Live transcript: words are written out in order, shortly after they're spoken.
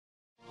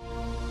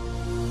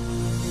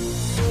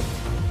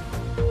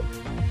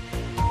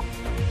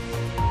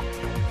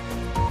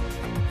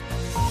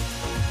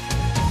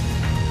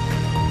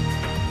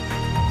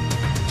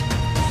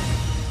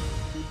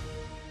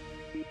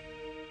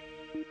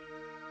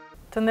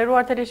Të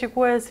nderuar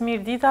teleshikues,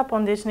 mirëdita, po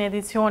ndiqni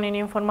edicionin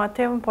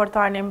informativ në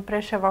portalin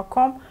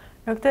Presheva.com.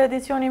 Në këtë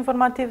edicion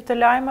informativ të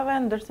lajmeve,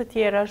 ndër të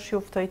tjera, ju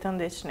ftoj të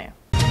ndiqni.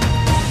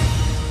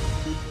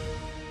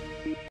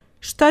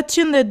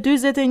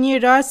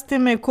 741 raste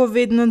me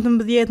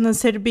COVID-19 në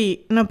Serbi,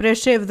 në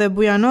Preshev dhe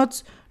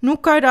Bujanoc,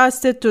 nuk ka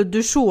raste të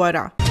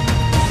dyshuara.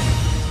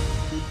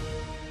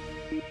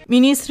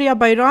 Ministria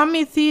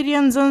Bajrami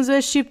thirrje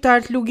nxënësve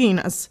shqiptar të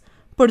Luginës.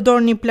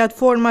 Përdorni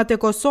platformat e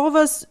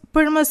Kosovës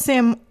për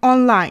mësim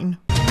online.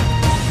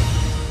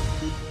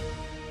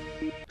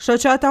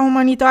 Shoqata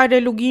humanitare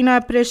Lugina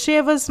e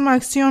Preshevës me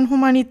aksion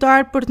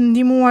humanitar për të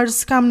ndihmuar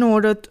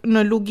skamnorët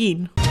në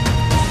Luginë.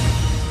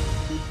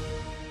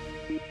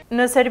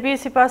 Në Serbi,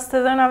 sipas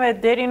të dhënave,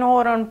 deri në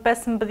orën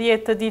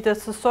 15 të ditës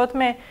së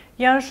sotme,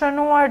 janë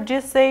shënuar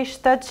gjithsej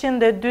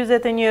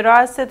 741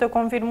 raste të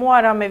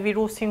konfirmuara me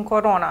virusin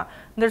korona,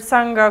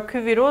 ndërsa nga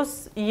ky virus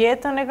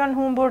jetën e kanë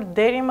humbur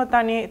deri më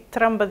tani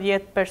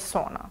 13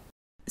 persona.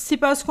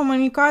 Sipas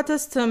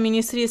komunikatës të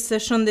Ministrisë së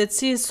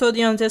Shëndetësisë, sot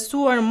janë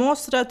testuar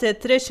mostrat e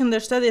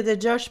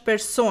 376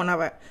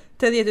 personave,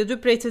 82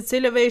 prej të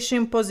cilëve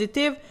ishin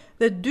pozitiv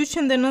dhe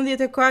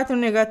 294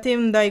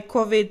 negativ ndaj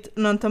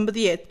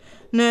COVID-19.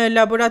 Në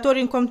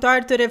laboratorin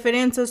kombëtar të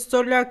referencës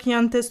Solak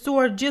janë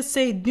testuar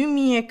gjithsej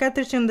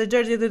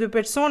 2462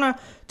 persona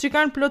që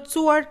kanë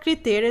plotësuar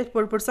kriteret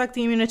për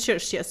përsaktimin e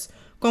çështjes.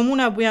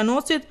 Komuna e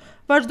Bujanocit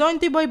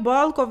vazhdojnë të bëjë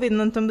ballë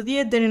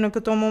COVID-19 deri në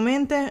këto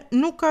momente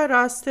nuk ka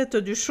raste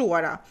të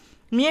dyshuara.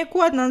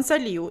 Mjeku Adnan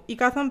Saliu i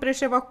ka thënë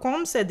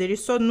Presheva.com se deri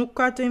sot nuk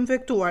ka të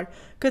infektuar.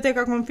 Këtë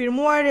ka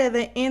konfirmuar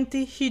edhe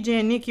enti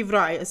higjenik i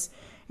Vrajës.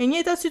 E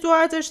njëjta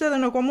situatë është edhe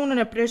në komunën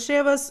e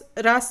Preshevës,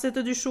 raste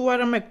të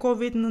dyshuara me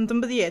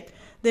COVID-19,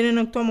 deri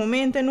në këto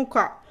momente nuk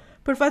ka.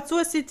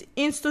 Përfaqësuesit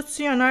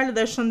institucional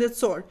dhe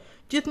shëndetësor,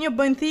 gjithnjë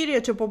bëjnë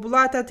thirrje që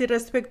popullata të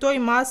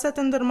respektojë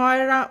masat e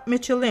ndërmarrëra me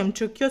qëllim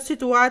që kjo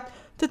situatë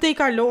të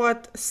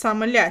tejkalohet sa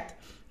më lehtë.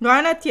 Nga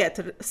ana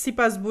tjetër,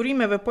 sipas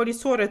burimeve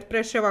policore të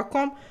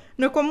Presheva.com,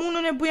 në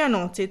komunën e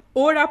Bujanocit,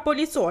 ora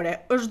policore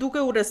është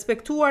duke u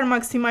respektuar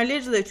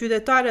maksimalisht dhe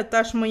qytetarët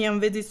tashmë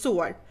janë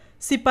vëdësuar.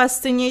 Sipas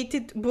të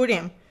njëjtit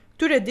burim,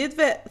 këtyre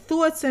ditëve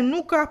thuhet se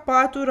nuk ka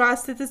patur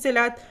raste të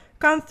cilat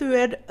kanë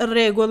thyer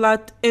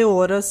rregullat e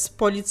orës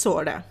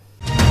policore.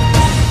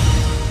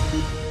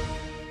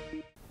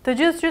 Të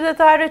gjithë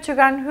qytetarët që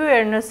kanë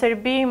hyrë në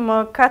Serbi më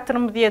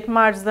 14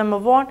 mars dhe më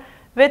vonë,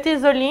 vetë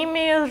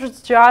izolimi është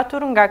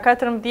zgjatur nga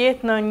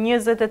 14 në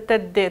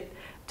 28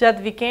 ditë.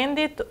 Gjatë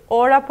vikendit,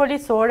 ora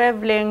policore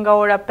vlen nga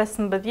ora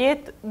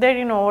 15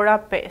 deri në ora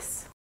 5.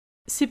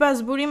 Sipas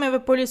burimeve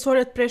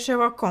policore të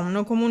Presheva.com,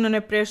 në komunën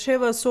e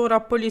Preshevës, ora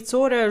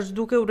policore është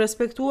duke u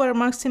respektuar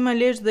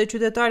maksimalisht dhe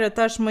qytetarët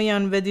tashmë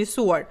janë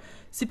vëdësuar.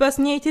 Sipas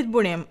njëjtit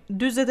burim,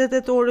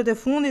 48 orët e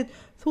fundit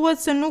thuhet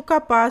se nuk ka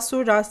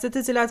pasur raste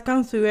të cilat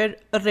kanë thyer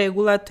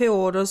rregullat e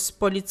orës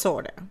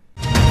policore.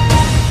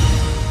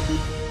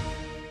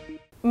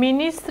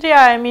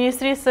 Ministria e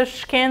Ministrisë së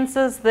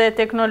Shkencës dhe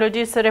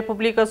Teknologjisë së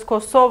Republikës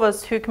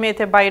Kosovës,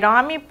 Hikmet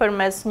Bajrami,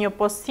 përmes një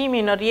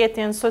postimi në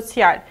rrjetin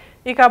social,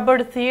 i ka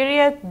bërë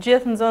thirrje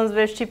gjithë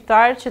nxënësve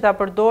shqiptar që ta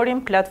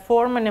përdorin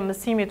platformën e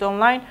mësimit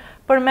online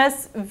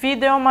përmes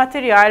video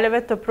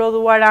materialeve të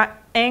prodhuara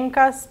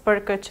enkas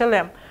për këtë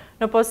qëllim.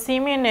 Në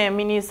postimin e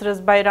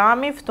ministrës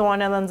Bajrami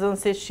ftuan edhe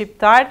nxënësit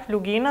shqiptar të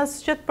Luginës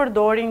që të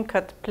përdorin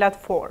këtë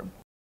platformë.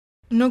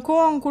 Në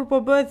kohën kur po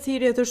bëhet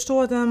thirrje të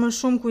shtohet edhe më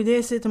shumë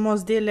kujdesi të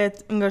mos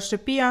dilet nga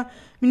shtëpia,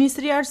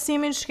 Ministria e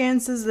Arsimit,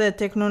 Shkencës dhe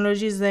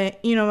Teknologjisë dhe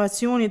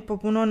Inovacionit po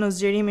punon në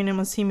zgjerimin e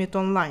mësimit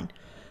online.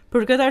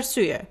 Për këtë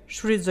arsye,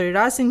 shfrytëzoj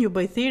rastin ju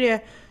bëj thirrje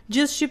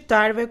gjithë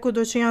shqiptarëve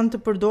kudo që janë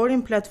të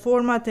përdorin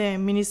platformat e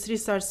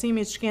Ministrisë së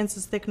Arsimit,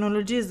 Shkencës,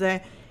 Teknologjisë dhe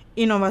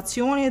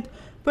Inovacionit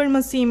për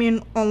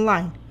mësimin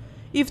online.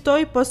 I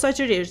ftoj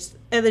posaçërisht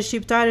edhe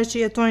shqiptarët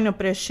që jetojnë në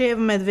Preshev,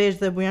 Medvesh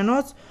dhe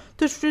Bujanoc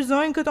të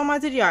shfrytëzojnë këto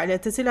materiale,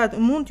 të cilat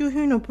mund t'ju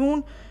hyjnë në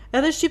punë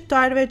edhe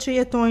shqiptarëve që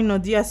jetojnë në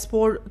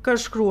diasporë, ka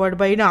shkruar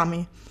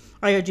Bajrami.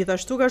 Ajo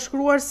gjithashtu ka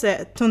shkruar se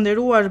të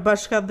nderuar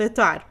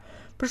bashkëdhetar,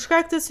 për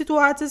shkak të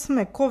situatës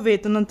me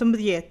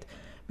COVID-19,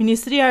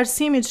 Ministria e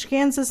Arsimit,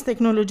 Shkencës,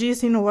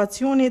 Teknologjisë,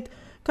 Inovacionit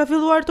ka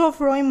filluar të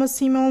ofrojë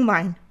mësime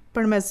online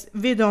përmes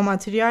video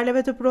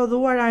materialeve të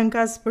prodhuara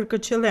enkas për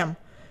këtë qëllim.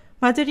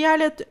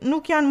 Materialet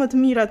nuk janë më të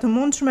mira të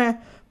mundshme,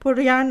 por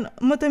janë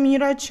më të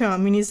mira që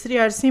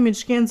Ministria e Arsimit,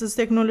 Shkencës,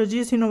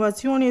 Teknologjisë,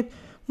 Inovacionit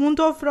mund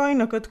të ofrojë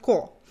në këtë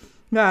kohë.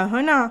 Nga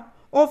hëna,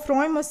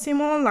 ofrojnë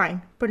mësime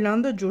online për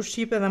lëndë gjuhë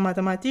shqipe dhe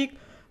matematik,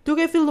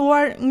 duke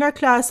filluar nga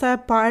klasa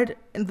e parë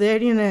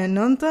deri në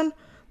 9-ën,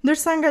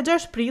 ndërsa nga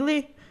 6 prilli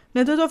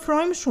ne do të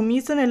ofrojmë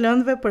shumicën e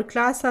lëndëve për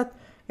klasat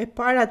e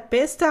para të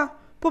 5-ta,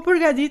 po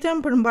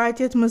përgatiten për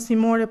mbajtjet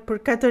mësimore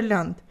për 4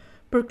 lëndë,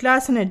 për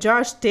klasën e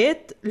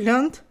 6-8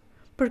 lëndë,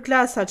 për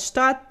klasat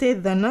 7,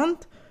 8 dhe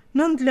 9,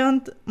 9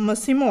 lëndë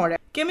mësimore.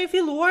 Kemi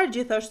filluar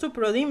gjithashtu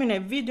prodhimin e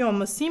video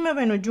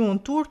mësimeve në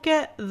gjuhën turke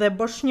dhe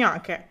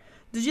bosnjake.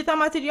 Të gjitha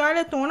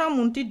materialet tona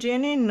mund t'i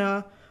gjeni në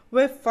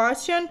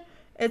webfaqen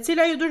e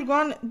cila ju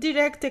dërgon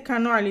direkt te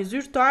kanali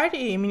zyrtar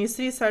i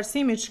Ministrisë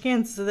Arsimit,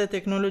 Shkencës dhe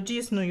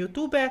Teknologjisë në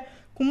YouTube,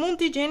 ku mund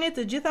t'i gjeni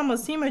të gjitha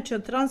mësimet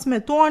që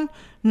transmetohen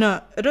në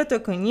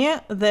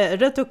RTK1 dhe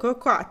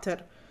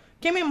RTK4.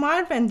 Kemi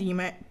marrë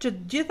vendime që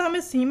të gjitha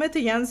mësimet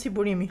të janë si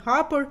burim i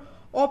hapur,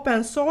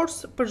 open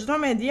source për çdo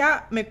media,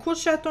 me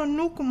kush që ato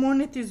nuk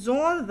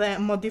monetizohen dhe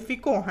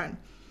modifikohen.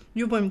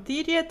 Ju bëjmë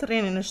thirrje të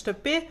rreni në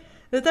shtëpi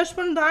dhe të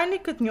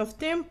shpërndani këtë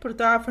njoftim për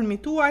të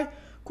afërmit tuaj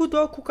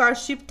kudo ku ka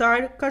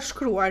shqiptar, ka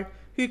shkruar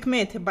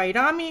Lajmet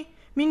Bayrami,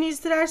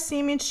 Ministri i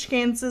Arsimit,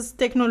 Shkencës,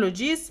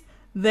 Teknologjisë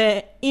dhe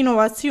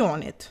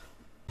Inovacionit.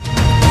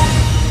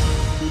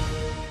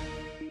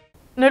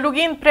 Në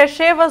Lugin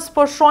Preshevës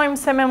po shohim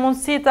se me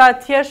mundësit të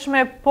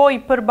atjeshme po i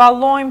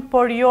përballojmë,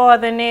 por jo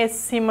edhe ne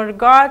si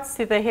mërgat,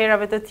 si dhe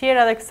herave të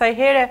tjera dhe kësaj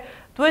here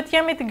duhet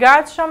jemi të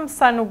gatshëm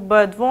sa nuk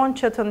bëhet vonë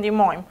që të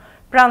ndihmojmë.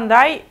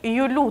 Prandaj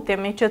ju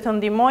lutemi që të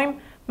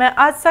ndihmojmë me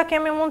atë sa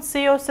kemi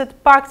mundësi ose të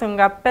paktën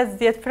nga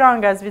 50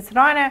 franga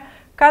zvicerane,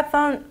 ka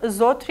thënë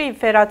zotri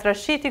Ferhat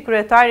Rashiti,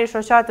 kryetari i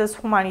shoqatës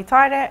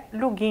humanitare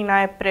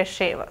Lugina e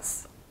Preshevës.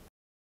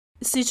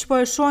 Siç po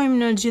e shohim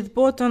në gjithë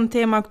botën,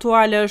 tema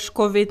aktuale është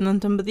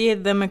COVID-19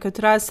 dhe me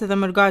këtë rast edhe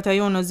mërgata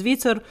jonë në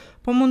Zvicër,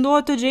 po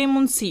mundohet të gjejë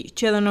mundësi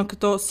që edhe në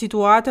këto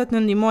situatat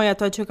të ndihmoj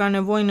ata që kanë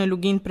nevojë në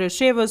Luginë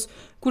Preshevës,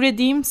 kur e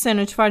dim se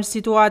në çfarë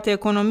situate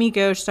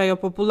ekonomike është ajo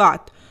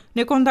popullat.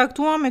 Ne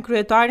kontaktuam me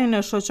kryetarin e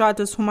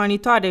shoqatës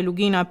humanitare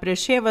Lugina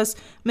Preshevës,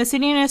 me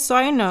silinë e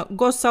saj në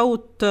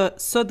Gosaut të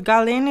Sot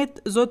Gallenit,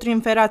 zotrin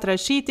Ferhat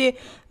Rashiti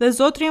dhe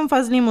zotrin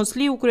Fazli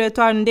Musliu,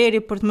 kryetar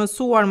nderi për të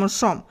mësuar më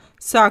shumë.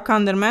 Sa ka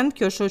ndërmend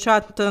kjo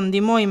shoqatë të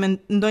ndihmojë me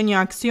ndonjë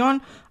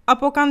aksion,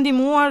 apo ka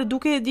ndihmuar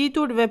duke e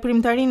ditur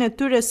veprimtarinë e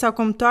tyre sa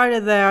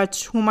kombëtare dhe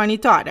aq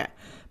humanitare.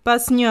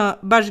 Pas një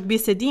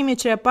bashkëbisedimi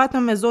që e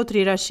patëm me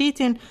zotri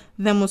Rashitin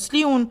dhe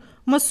Musliun,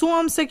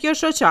 mësuam se kjo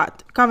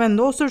shoqatë ka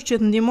vendosur që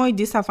të ndihmojë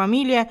disa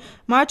familje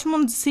me aq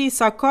mundësi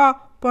sa ka,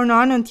 por në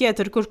anën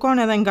tjetër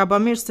kërkon edhe nga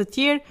bamirës të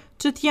tjerë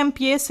që të jenë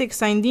pjesë e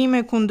kësaj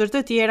ndihme, kundër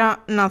të tjera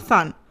na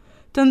thanë: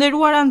 Të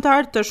nderuar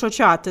anëtarë të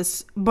shoqatës,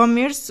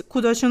 bamirës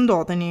kudo që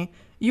ndodheni,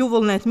 ju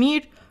vullnet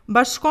mirë,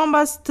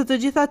 bashkombas të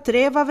gjitha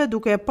trevave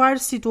duke e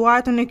parë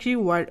situatën e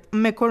krijuar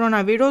me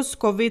koronavirus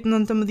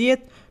COVID-19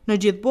 në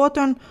gjithë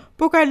botën,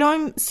 po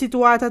kalojmë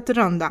situata të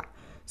rënda.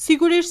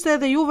 Sigurisht se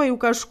edhe juve ju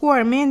ka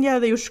shkuar mendja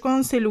dhe ju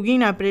shkon se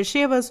Lugina e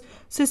Preshevës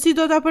se si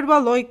do ta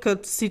përballoj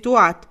këtë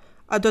situatë.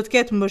 A do të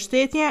ketë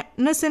mbështetje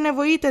nëse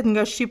nevojitet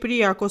nga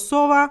Shqipëria,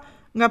 Kosova,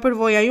 nga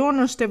përvoja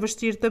jonë është e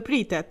vështirë të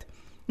pritet.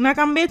 Na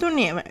ka mbetur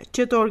neve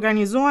që të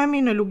organizohemi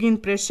në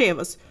Luginë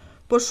Preshevës,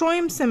 po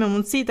shohim se me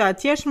mundësi të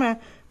atjeshme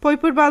po i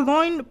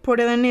përballojnë,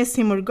 por edhe ne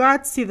si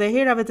mërgat, si dhe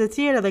herave të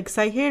tjera dhe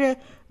kësaj here,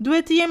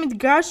 duhet të jemi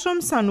të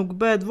gatshëm sa nuk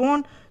bëhet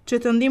vonë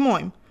që të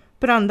ndihmojmë.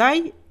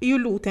 Prandaj, ju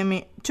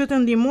lutemi që të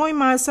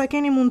ndihmojmë sa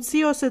keni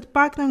mundësi ose të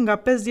paktën nga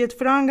 50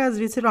 franga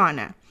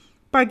zvicerane.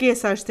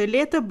 Pagesa është e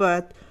lehtë të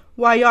bëhet,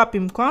 u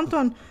japim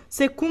konton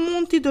se ku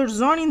mund t'i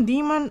dorëzoni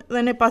ndihmën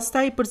dhe ne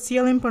pastaj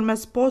përcjellim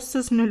përmes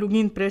postës në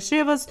Luginë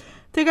Preshevës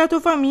tek ato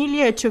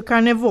familje që ka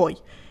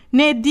nevojë.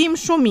 Ne e dim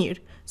shumë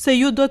mirë se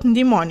ju do të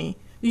ndihmoni.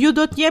 Ju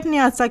do të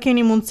jepni atë sa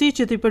keni mundësi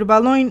që t'i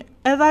përballojnë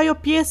edhe ajo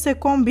pjesë e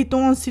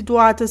kombiton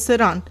situatës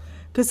së rëndë.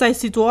 Kësaj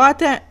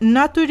situate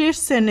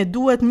natyrisht se ne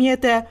duhet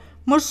mjete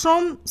më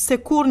shumë se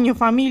kur një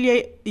familje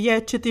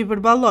që t'i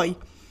përballoj.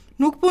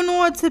 Nuk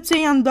punohet sepse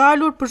janë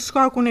dalur për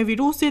shkakun e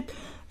virusit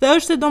dhe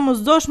është e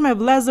domosdoshme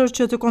vëllezër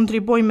që të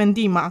kontribojmë me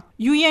ndihma.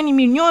 Ju jeni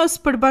mirënjohës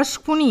për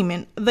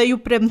bashkëpunimin dhe ju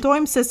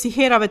premtojmë se si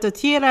herave të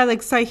tjera edhe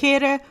kësaj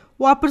here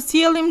u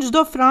përcjellim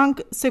çdo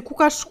frank se ku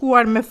ka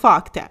shkuar me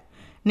fakte.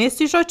 Ne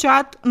si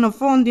shoqat në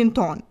fondin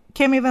ton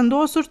kemi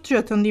vendosur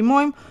që të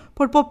ndihmojmë,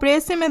 por po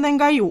presim edhe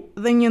nga ju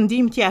dhe një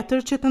ndihmë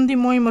tjetër që të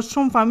ndihmojmë më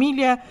shumë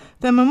familje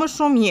dhe më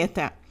shumë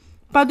jete.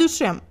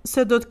 Padyshim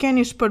se do të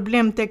keni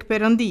shpërblim tek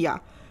Perëndia.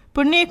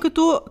 Për ne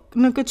këtu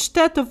në këtë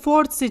shtet të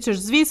fortë siç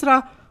është Zvicra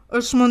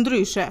është më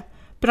ndryshe.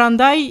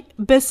 Prandaj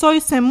besoj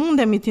se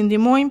mundemi t'i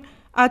ndihmojmë,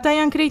 ata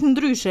janë krejt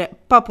ndryshe,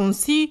 pa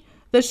punësi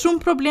dhe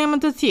shumë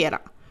probleme të tjera.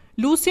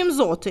 Lusim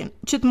Zotin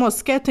që të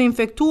mos ketë të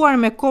infektuar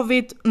me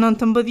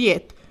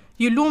COVID-19.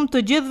 Ju lum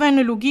të gjithëve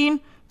në Luginë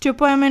që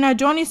po e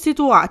menaxhoni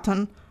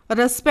situatën.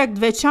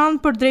 Respekt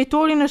veçantë për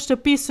drejtorin e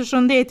shtëpisë së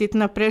shëndetit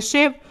në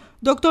Preshev,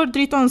 Dr.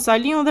 Driton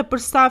Saliun dhe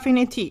për stafin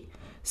e tij,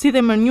 si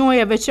dhe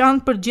mirënjohje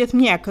veçantë për gjithë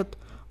mjekët.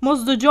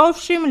 Mos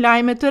dëgjofshim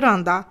lajme të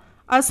rënda,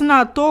 as në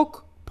atë tokë,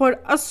 por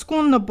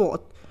askund në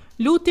botë.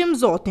 Lutim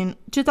Zotin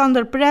që ta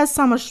ndërpres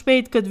sa më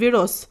shpejt këtë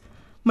virus.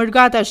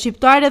 Mërgata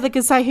shqiptare dhe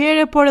kësaj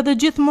here, por edhe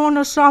gjithmonë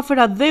në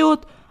shafërat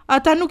dheut,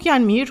 ata nuk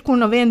janë mirë kur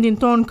në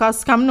vendin ton ka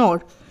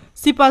skamnor.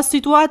 Sipas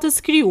situatës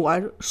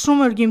krijuar,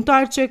 shumë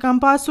argjimtar që e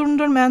kanë pasur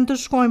ndërmend të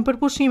shkojnë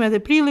për pushimet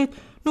e prillit,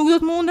 nuk do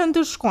të munden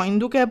të shkojnë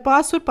duke e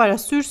pasur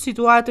parasysh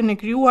situatën e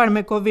krijuar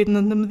me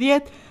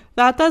COVID-19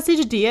 dhe ata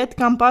siç dihet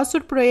kanë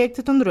pasur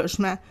projekte të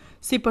ndryshme,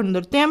 si për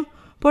ndërtim,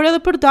 por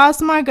edhe për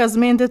dasma e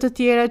gazmente të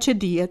tjera që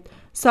dihet.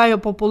 Sa ajo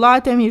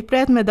popullate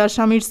mirëpret me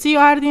dashamirësi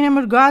ardhin e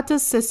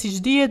mërgatës se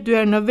siç dihet dy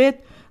herë në vit,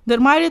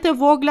 ndërmarrjet e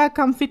vogla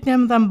kanë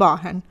fitnem dhe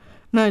mbahen.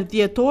 në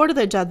dhjetor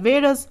dhe gjatë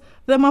verës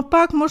dhe më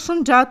pak më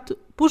shumë gjatë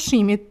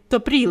pushimit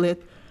të prillit.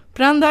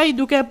 Prandaj,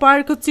 duke e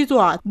parë këtë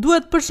situatë,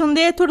 duhet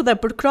përshëndetur dhe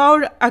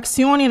përkrahur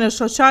aksionin e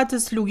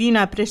shoqatës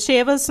Lugina e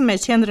Preshevës me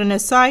qendrën e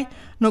saj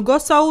në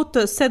Gosau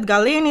të Set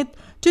Gallenit,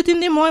 që t'i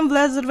ndihmojnë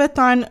vëllezërve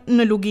tanë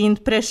në Luginë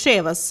të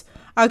Preshevës.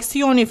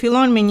 Aksioni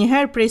fillon me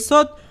njëherë prej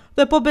sot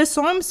dhe po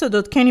besojmë se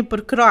do të keni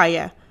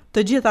përkraje. Të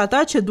gjithë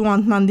ata që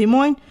duan të na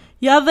ndihmojnë,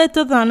 ja dhe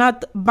të dhënat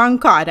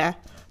bankare.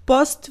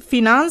 Post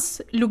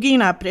Finans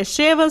Lugina e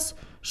Preshevës,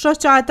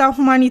 shoqata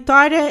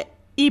humanitare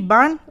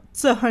IBAN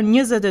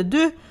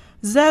CH22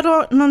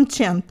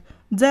 0900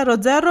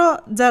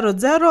 0000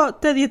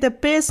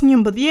 85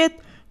 11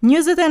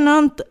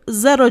 29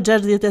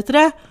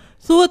 063,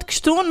 thuhet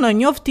kështu në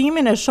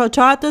njoftimin e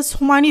shoqatës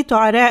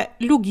humanitare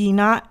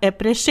Lugina e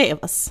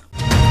Preshevës.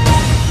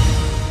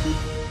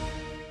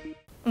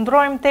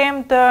 Ndrojmë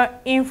temë të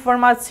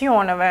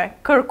informacioneve.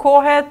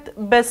 Kërkohet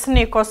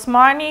Besnik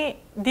Osmani,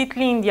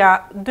 ditëlindja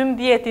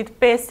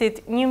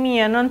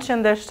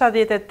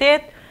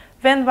 12/5/1978,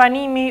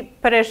 vendbanimi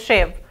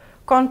Preshev.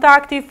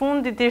 Kontakti i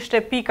fundit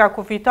ishte pika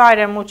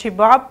kufitare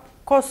Muqibab,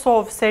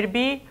 Kosovë,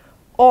 Serbi,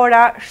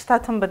 ora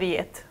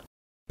 17.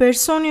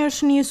 Personi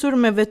është nisur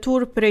me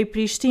vetur prej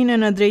Prishtine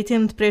në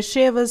drejtim të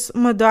Preshevës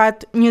më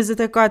datë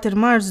 24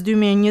 mars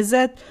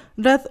 2020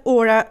 rreth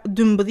ora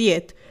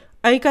 12.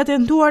 Ai ka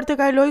tentuar të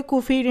kalojë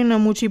kufirin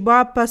në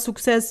Muqibab pas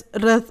sukses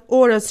rreth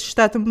orës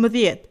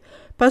 17.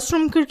 Pas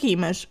shumë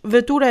kërkimesh,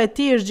 vetura e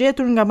tij është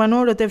gjetur nga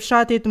banorët e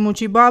fshatit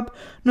Muqibab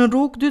në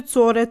rrugë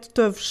dytësore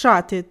të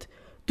fshatit.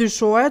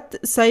 Dyshohet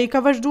se ai ka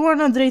vazhduar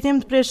në drejtim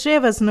të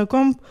Preshevës në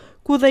këmbë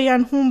ku dhe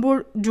janë humbur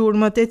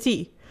gjurmët e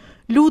tij.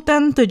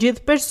 Lutem të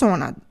gjithë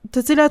personat, të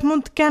cilat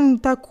mund të kenë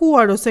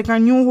takuar ose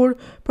kanë njohur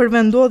për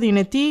vendodhjen e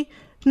tij,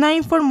 të na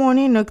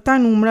informoni në këta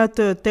numra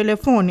të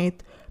telefonit: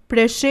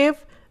 Preshev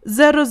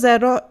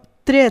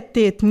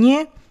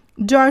 00381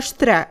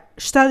 63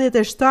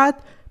 77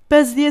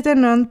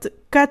 59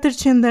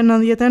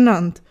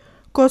 499,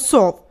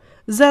 Kosovë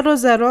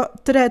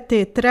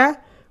 00383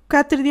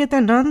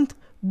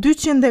 49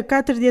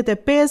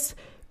 245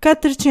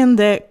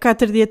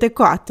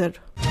 444.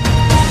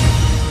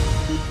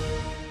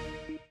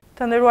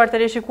 Të nderuar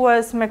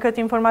teleshikues, me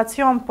këtë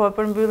informacion po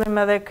përmbyllim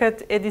edhe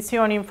këtë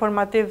edicion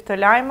informativ të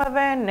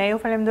lajmeve. Ne ju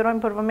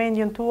falenderojmë për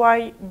vëmendjen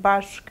tuaj.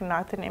 Bashkë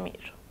natën e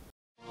mirë.